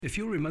If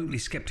you're remotely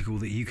skeptical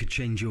that you could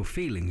change your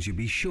feelings, you'll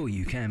be sure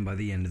you can by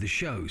the end of the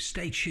show.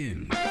 Stay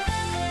tuned.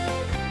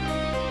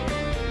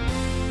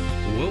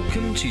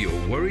 Welcome to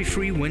your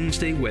Worry-Free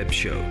Wednesday web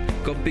show.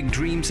 Got big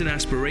dreams and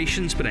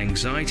aspirations, but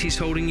anxiety's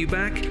holding you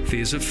back?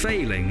 Fears of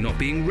failing, not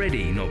being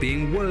ready, not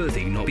being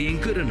worthy, not being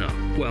good enough?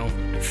 Well,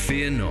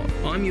 fear not.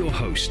 I'm your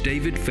host,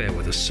 David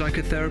Fairweather, a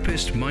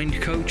psychotherapist,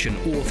 mind coach, and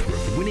author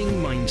of Winning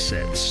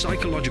Mindset,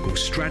 psychological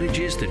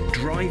strategies that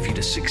drive you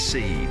to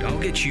succeed. I'll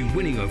get you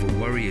winning over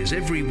worry as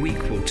every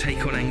week we'll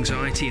take on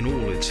anxiety in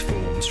all its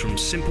forms, from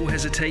simple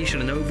hesitation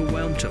and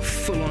overwhelm to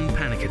full-on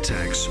panic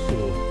attacks,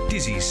 or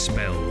dizzy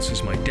spells,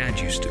 as my dad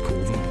used to call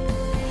them.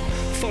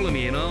 Follow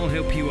me and I'll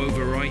help you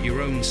overwrite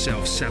your own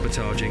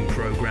self-sabotaging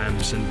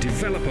programs and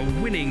develop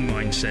a winning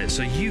mindset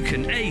so you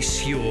can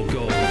ace your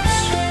goals.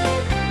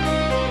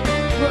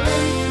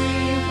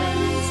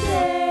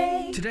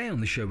 Today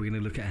on the show we're going to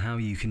look at how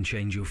you can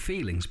change your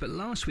feelings, but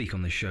last week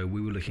on the show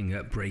we were looking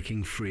at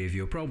breaking free of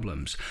your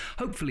problems.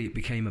 Hopefully it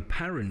became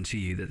apparent to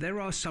you that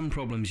there are some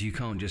problems you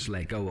can't just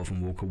let go of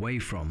and walk away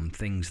from,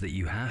 things that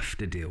you have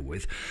to deal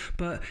with,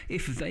 but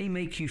if they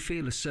make you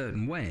feel a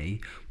certain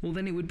way, well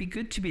then it would be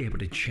good to be able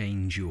to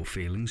change your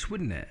feelings,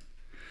 wouldn't it?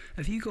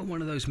 Have you got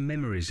one of those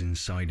memories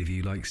inside of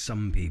you, like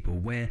some people,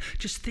 where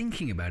just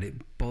thinking about it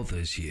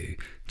bothers you?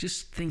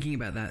 Just thinking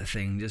about that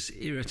thing just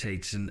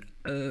irritates and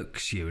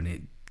irks you, and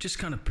it just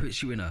kind of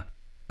puts you in a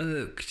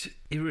irked,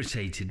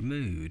 irritated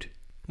mood?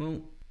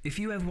 Well, if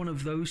you have one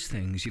of those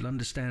things, you'll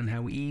understand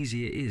how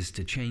easy it is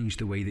to change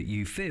the way that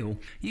you feel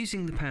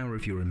using the power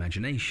of your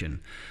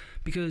imagination.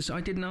 Because I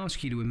didn't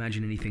ask you to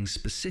imagine anything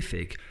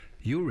specific.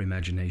 Your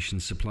imagination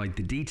supplied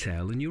the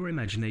detail, and your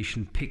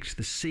imagination picked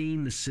the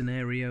scene, the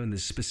scenario, and the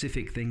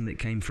specific thing that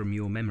came from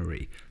your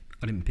memory.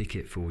 I didn't pick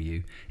it for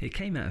you. It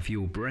came out of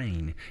your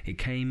brain. It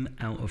came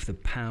out of the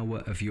power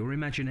of your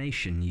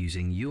imagination,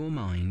 using your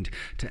mind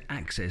to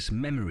access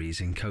memories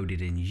encoded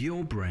in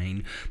your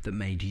brain that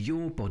made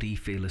your body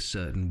feel a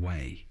certain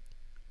way.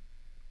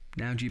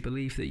 Now, do you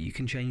believe that you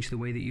can change the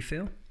way that you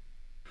feel?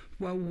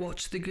 Well,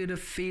 what's the good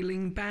of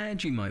feeling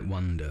bad, you might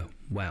wonder?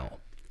 Well,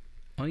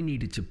 I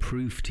needed to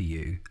prove to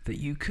you that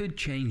you could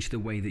change the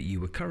way that you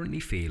were currently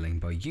feeling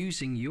by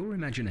using your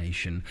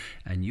imagination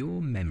and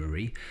your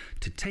memory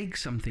to take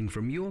something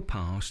from your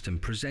past and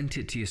present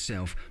it to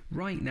yourself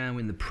right now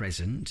in the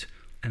present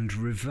and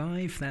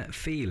revive that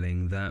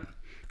feeling that,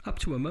 up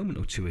to a moment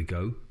or two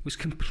ago, was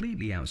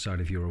completely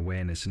outside of your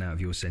awareness and out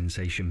of your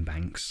sensation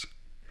banks.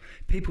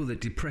 People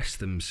that depress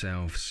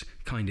themselves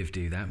kind of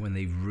do that when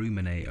they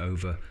ruminate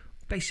over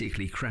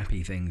basically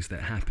crappy things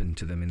that happen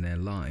to them in their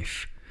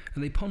life.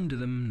 And they ponder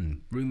them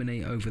and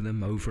ruminate over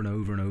them over and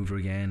over and over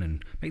again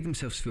and make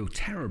themselves feel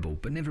terrible,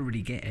 but never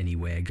really get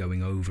anywhere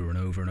going over and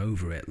over and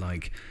over it,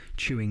 like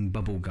chewing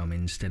bubblegum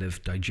instead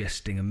of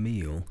digesting a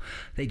meal.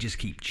 They just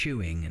keep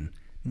chewing and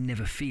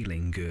never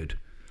feeling good.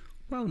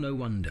 Well, no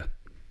wonder.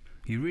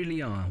 You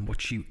really are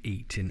what you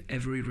eat in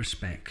every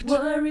respect.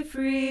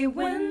 Worry-Free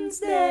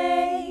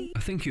Wednesday. I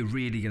think you're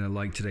really going to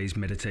like today's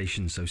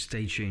meditation, so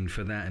stay tuned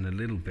for that in a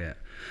little bit.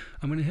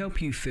 I'm going to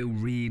help you feel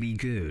really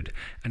good,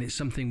 and it's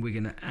something we're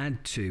going to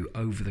add to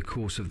over the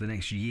course of the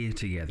next year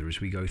together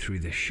as we go through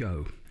this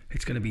show.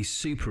 It's going to be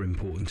super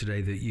important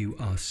today that you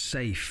are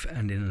safe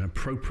and in an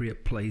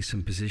appropriate place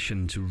and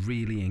position to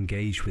really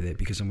engage with it,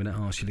 because I'm going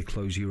to ask you to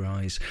close your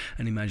eyes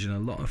and imagine a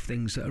lot of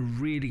things that are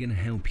really going to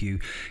help you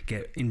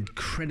get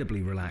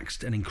incredibly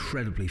relaxed and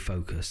incredibly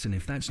focused. And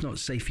if that's not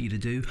safe for you to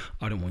do,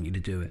 I don't want you to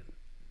do it.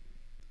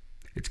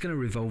 It's going to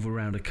revolve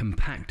around a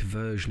compact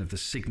version of the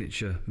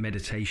signature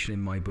meditation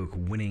in my book,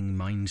 Winning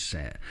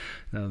Mindset.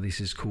 Now,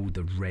 this is called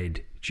the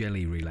Red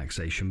Jelly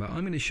Relaxation, but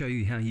I'm going to show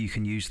you how you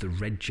can use the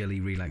Red Jelly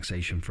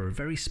Relaxation for a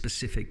very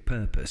specific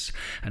purpose.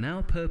 And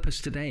our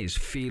purpose today is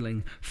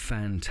feeling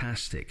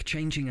fantastic,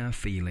 changing our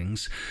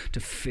feelings to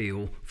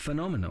feel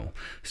phenomenal.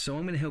 So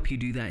I'm going to help you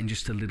do that in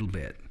just a little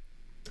bit.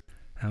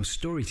 Our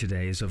story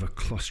today is of a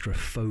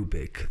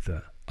claustrophobic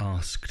that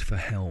asked for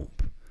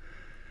help.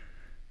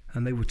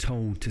 And they were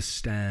told to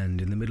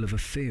stand in the middle of a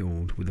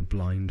field with a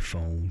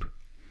blindfold.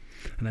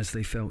 And as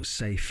they felt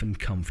safe and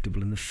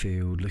comfortable in the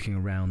field, looking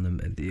around them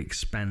at the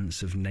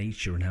expanse of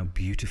nature and how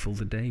beautiful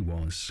the day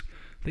was,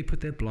 they put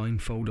their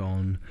blindfold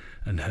on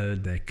and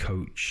heard their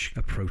coach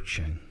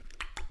approaching.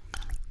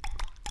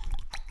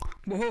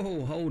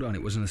 Whoa, hold on,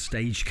 it wasn't a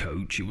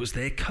stagecoach, it was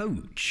their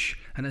coach.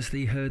 And as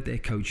they heard their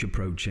coach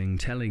approaching,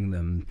 telling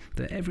them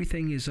that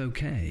everything is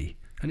okay,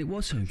 and it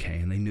was okay,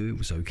 and they knew it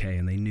was okay,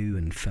 and they knew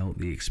and felt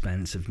the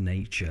expanse of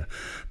nature,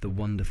 the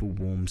wonderful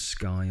warm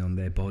sky on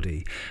their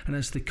body. And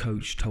as the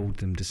coach told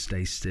them to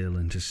stay still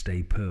and to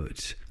stay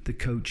put, the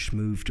coach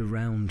moved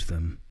around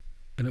them.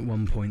 And at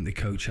one point the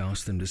coach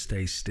asked them to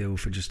stay still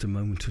for just a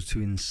moment or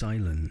two in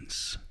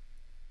silence.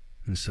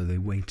 And so they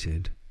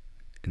waited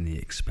in the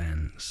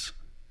expanse.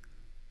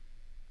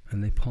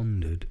 And they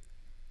pondered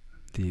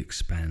the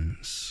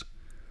expanse.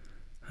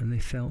 And they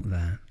felt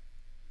that.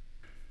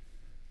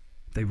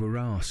 They were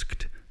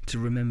asked to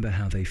remember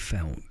how they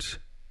felt,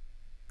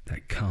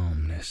 that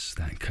calmness,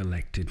 that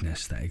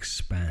collectedness, that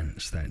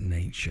expanse, that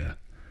nature.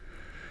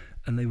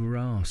 and they were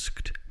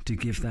asked to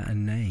give that a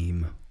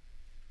name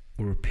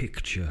or a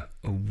picture,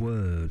 a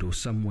word, or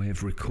some way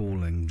of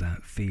recalling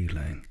that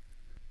feeling.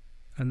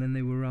 And then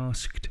they were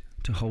asked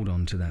to hold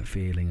on to that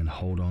feeling and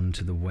hold on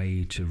to the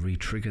way to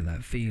re-trigger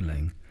that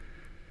feeling,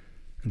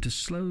 and to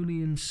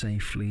slowly and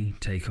safely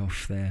take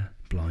off their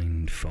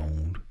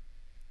blindfold.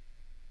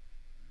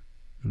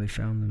 And they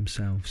found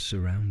themselves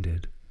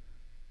surrounded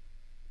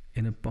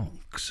in a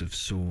box of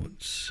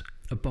sorts,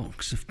 a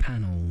box of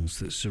panels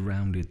that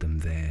surrounded them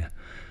there,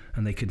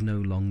 and they could no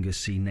longer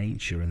see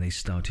nature, and they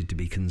started to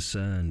be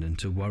concerned and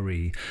to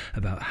worry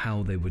about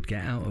how they would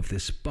get out of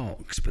this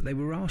box. But they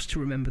were asked to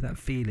remember that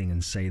feeling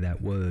and say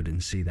that word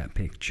and see that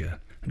picture,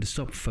 and to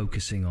stop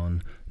focusing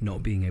on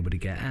not being able to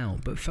get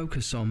out, but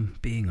focus on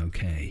being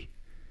okay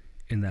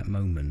in that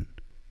moment.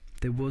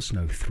 There was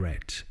no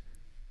threat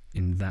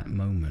in that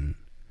moment.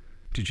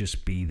 To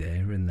just be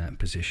there in that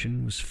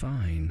position was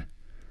fine.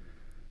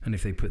 And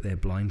if they put their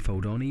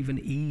blindfold on, even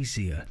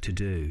easier to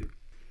do.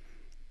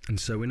 And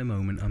so in a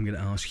moment, I'm going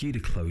to ask you to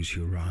close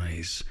your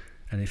eyes.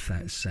 And if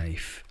that's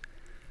safe,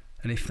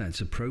 and if that's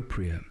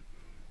appropriate,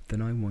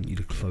 then I want you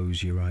to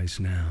close your eyes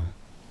now,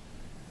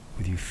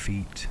 with your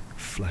feet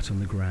flat on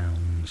the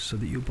ground, so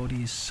that your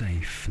body is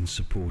safe and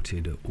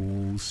supported at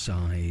all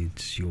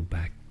sides, your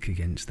back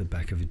against the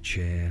back of a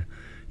chair,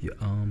 your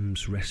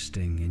arms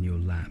resting in your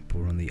lap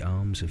or on the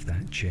arms of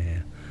that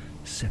chair,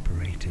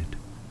 separated,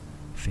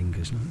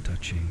 fingers not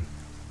touching,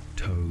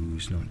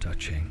 toes not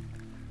touching.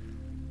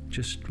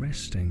 Just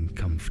resting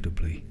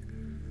comfortably,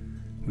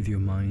 with your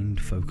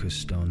mind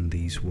focused on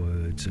these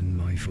words and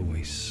my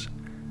voice,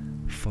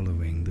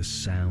 following the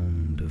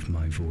sound of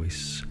my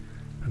voice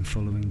and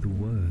following the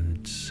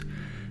words.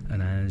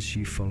 And as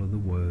you follow the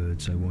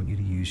words, I want you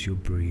to use your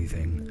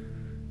breathing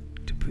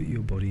to put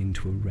your body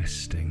into a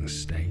resting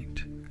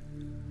state.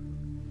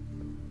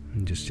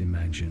 And just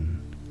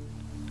imagine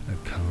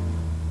a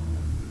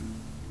calm,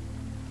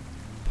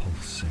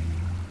 pulsing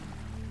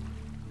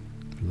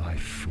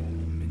life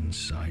form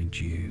inside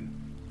you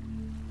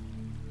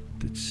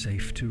that's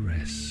safe to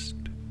rest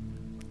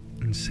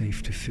and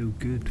safe to feel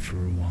good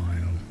for a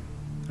while,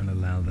 and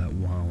allow that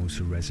while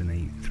to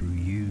resonate through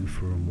you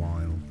for a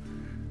while,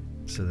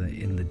 so that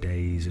in the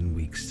days and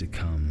weeks to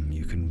come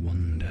you can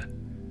wonder,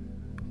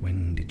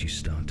 when did you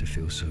start to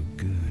feel so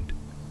good?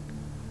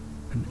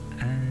 And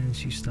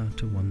as you start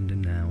to wonder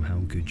now how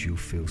good you'll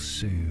feel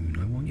soon,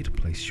 I want you to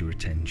place your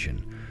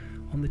attention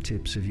on the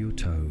tips of your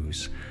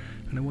toes,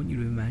 and I want you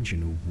to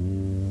imagine a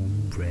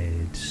warm,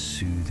 red,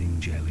 soothing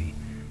jelly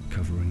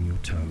covering your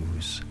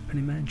toes. And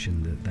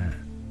imagine that that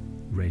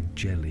red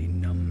jelly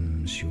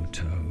numbs your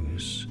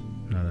toes.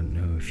 And I don't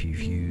know if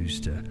you've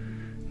used a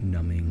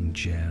numbing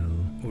gel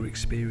or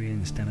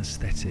experienced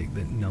anesthetic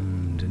that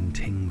numbed and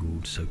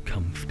tingled so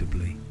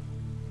comfortably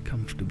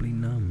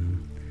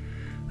numb.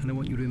 And I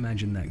want you to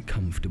imagine that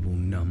comfortable,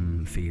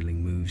 numb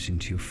feeling moves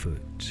into your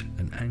foot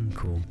and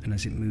ankle, and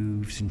as it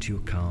moves into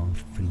your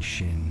calf and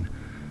shin,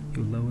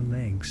 your lower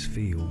legs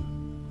feel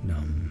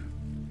numb.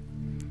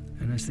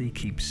 And as they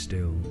keep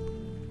still,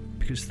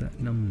 because that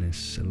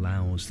numbness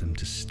allows them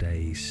to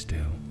stay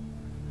still,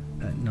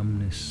 that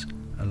numbness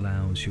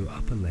allows your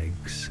upper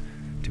legs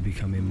to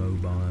become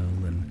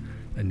immobile and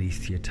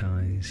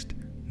anesthetized,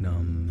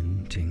 numb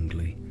and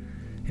tingly.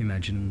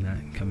 Imagine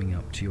that coming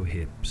up to your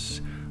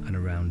hips and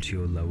around to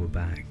your lower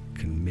back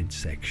and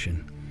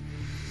midsection.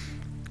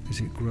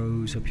 As it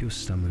grows up your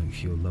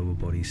stomach, your lower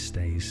body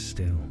stays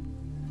still,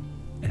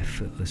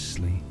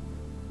 effortlessly,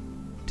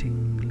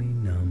 tingly,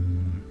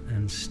 numb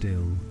and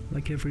still,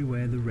 like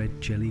everywhere the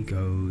red jelly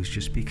goes,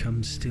 just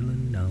becomes still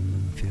and numb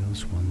and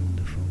feels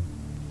wonderful,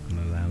 and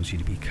allows you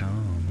to be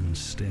calm and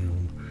still.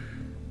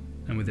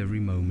 And with every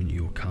moment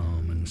you're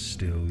calm and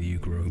still, you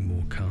grow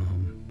more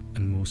calm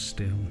and more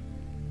still,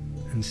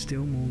 and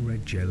still more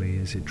red jelly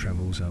as it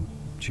travels up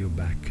to your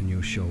back and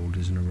your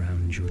shoulders and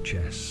around your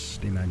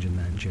chest. Imagine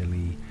that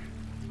jelly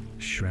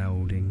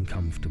shrouding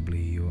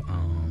comfortably your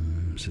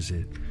arms as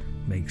it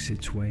makes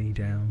its way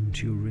down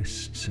to your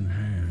wrists and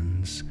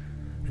hands,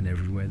 and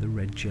everywhere the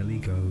red jelly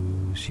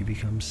goes, you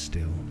become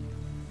still,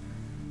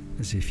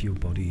 as if your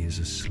body is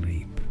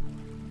asleep.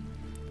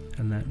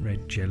 And that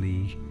red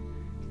jelly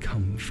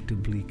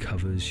comfortably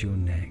covers your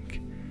neck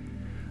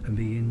and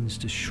begins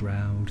to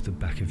shroud the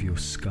back of your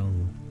skull.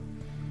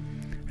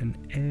 And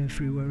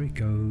everywhere it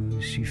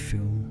goes, you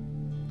feel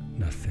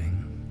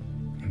nothing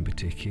in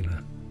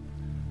particular.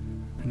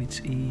 And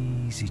it's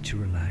easy to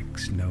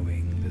relax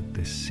knowing that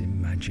this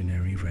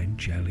imaginary red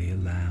jelly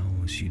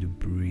allows you to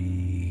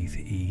breathe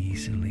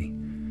easily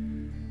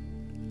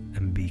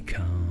and be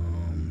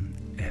calm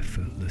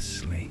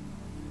effortlessly.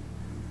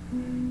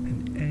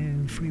 And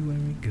everywhere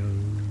it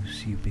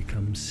goes, you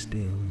become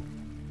still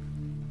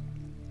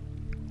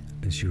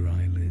as your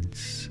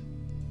eyelids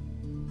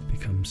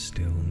become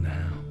still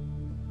now,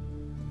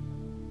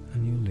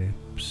 and your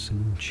lips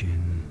and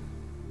chin,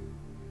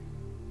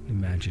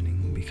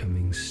 imagining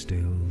becoming still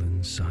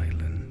and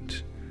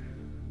silent,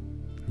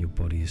 your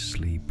body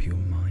asleep, your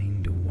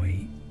mind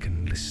awake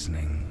and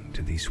listening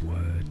to these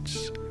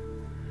words.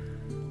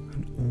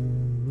 And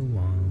all the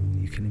while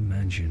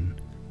imagine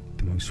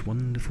the most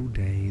wonderful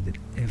day that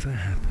ever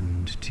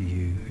happened to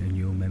you in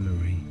your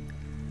memory.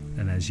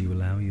 And as you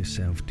allow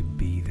yourself to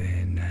be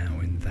there now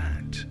in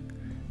that,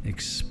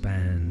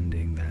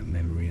 expanding that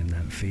memory and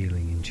that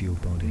feeling into your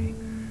body,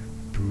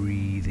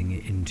 breathing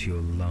it into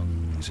your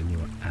lungs and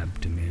your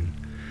abdomen,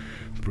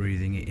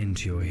 breathing it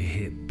into your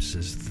hips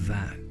as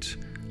that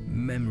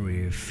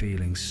memory of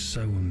feeling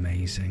so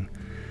amazing,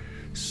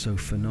 so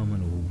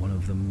phenomenal, one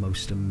of the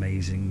most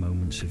amazing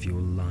moments of your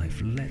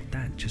life. Let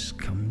that just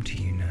come to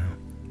you now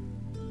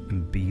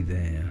and be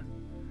there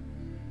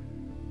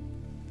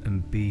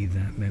and be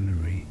that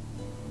memory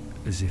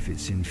as if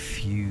it's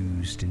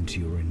infused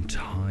into your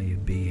entire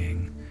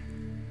being,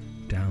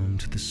 down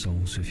to the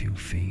soles of your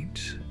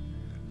feet,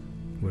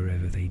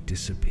 wherever they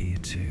disappear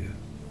to,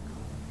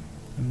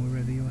 and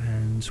wherever your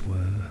hands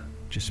were,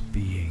 just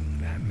being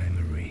that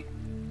memory,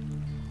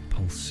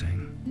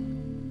 pulsing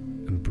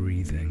and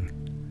breathing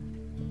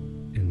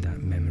in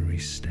that memory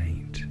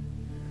state.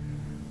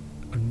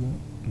 And what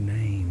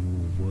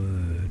name or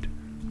word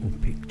or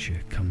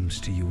picture comes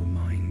to your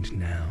mind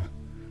now?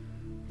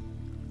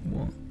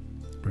 What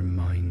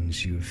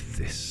reminds you of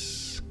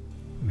this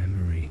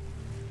memory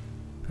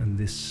and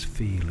this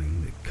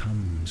feeling that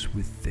comes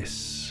with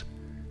this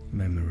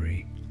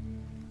memory?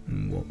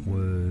 And what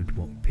word,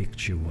 what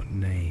picture, what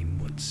name,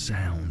 what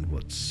sound,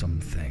 what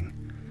something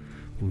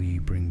will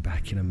you bring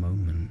back in a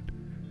moment?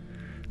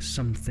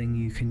 Something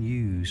you can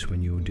use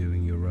when you're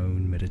doing your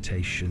own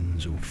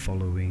meditations or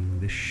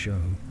following this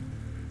show.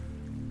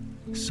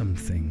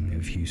 Something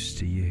of use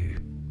to you.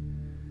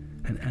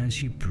 And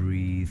as you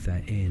breathe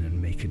that in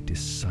and make a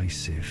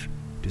decisive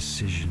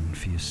decision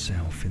for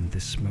yourself in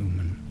this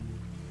moment,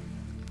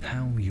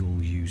 how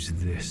you'll use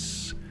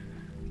this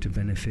to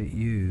benefit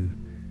you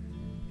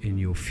in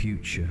your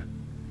future.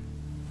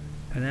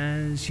 And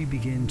as you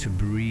begin to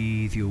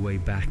breathe your way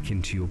back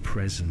into your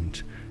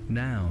present,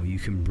 now you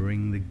can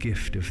bring the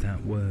gift of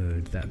that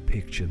word, that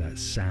picture, that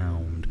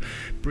sound.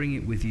 Bring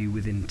it with you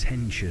with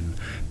intention.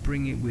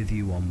 Bring it with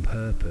you on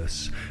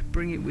purpose.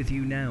 Bring it with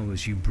you now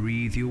as you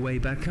breathe your way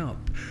back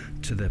up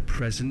to the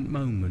present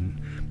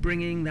moment.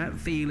 Bringing that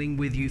feeling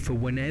with you for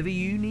whenever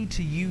you need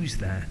to use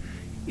that.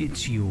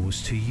 It's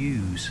yours to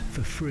use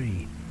for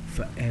free,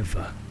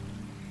 forever.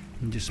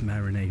 And just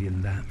marinate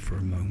in that for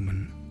a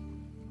moment.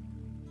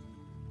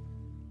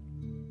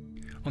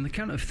 On the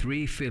count of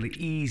 3, feel it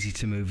easy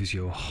to move as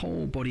your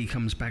whole body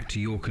comes back to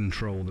your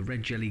control. The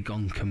red jelly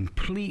gone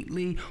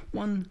completely.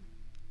 1,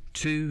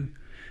 2,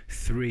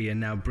 3. And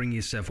now bring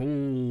yourself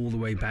all the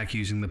way back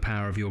using the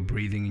power of your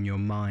breathing and your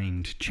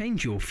mind.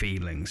 Change your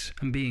feelings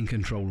and be in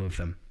control of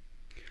them.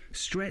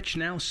 Stretch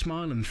now,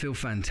 smile and feel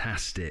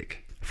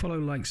fantastic. Follow,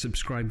 like,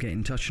 subscribe, get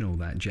in touch and all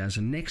that jazz.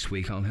 And next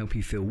week I'll help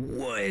you feel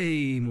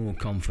way more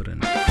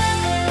confident.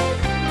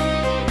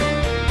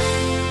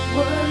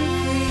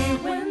 Worry-free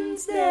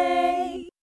Wednesday.